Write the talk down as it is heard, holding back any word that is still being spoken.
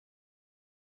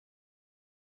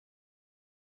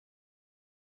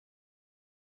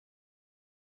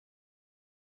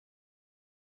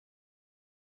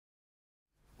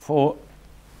For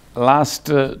last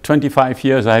 25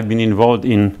 years, I have been involved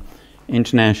in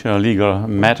international legal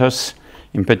matters,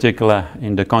 in particular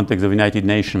in the context of United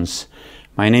Nations.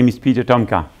 My name is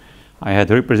Tomka. I had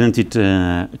represented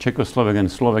Czechoslovak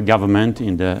and Slovak government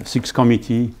in the Sixth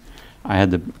Committee. I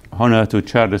had the honor to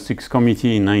chair the Sixth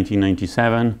Committee in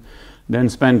 1997, then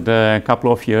spent a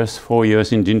couple of years, 4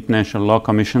 years in the International Law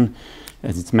Commission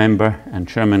as its member and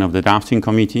chairman of the Drafting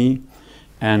Committee.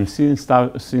 And since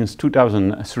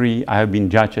 2003, I have been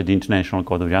judge at the International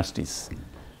Court of Justice.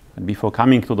 And before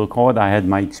coming to the court, I had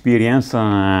my experience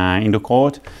in the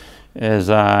court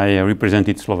as I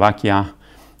represented Slovakia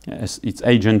as its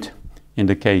agent in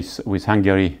the case with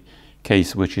Hungary,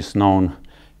 case which is known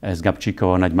as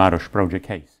Gabčíkovo-Nagymáros project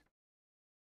case.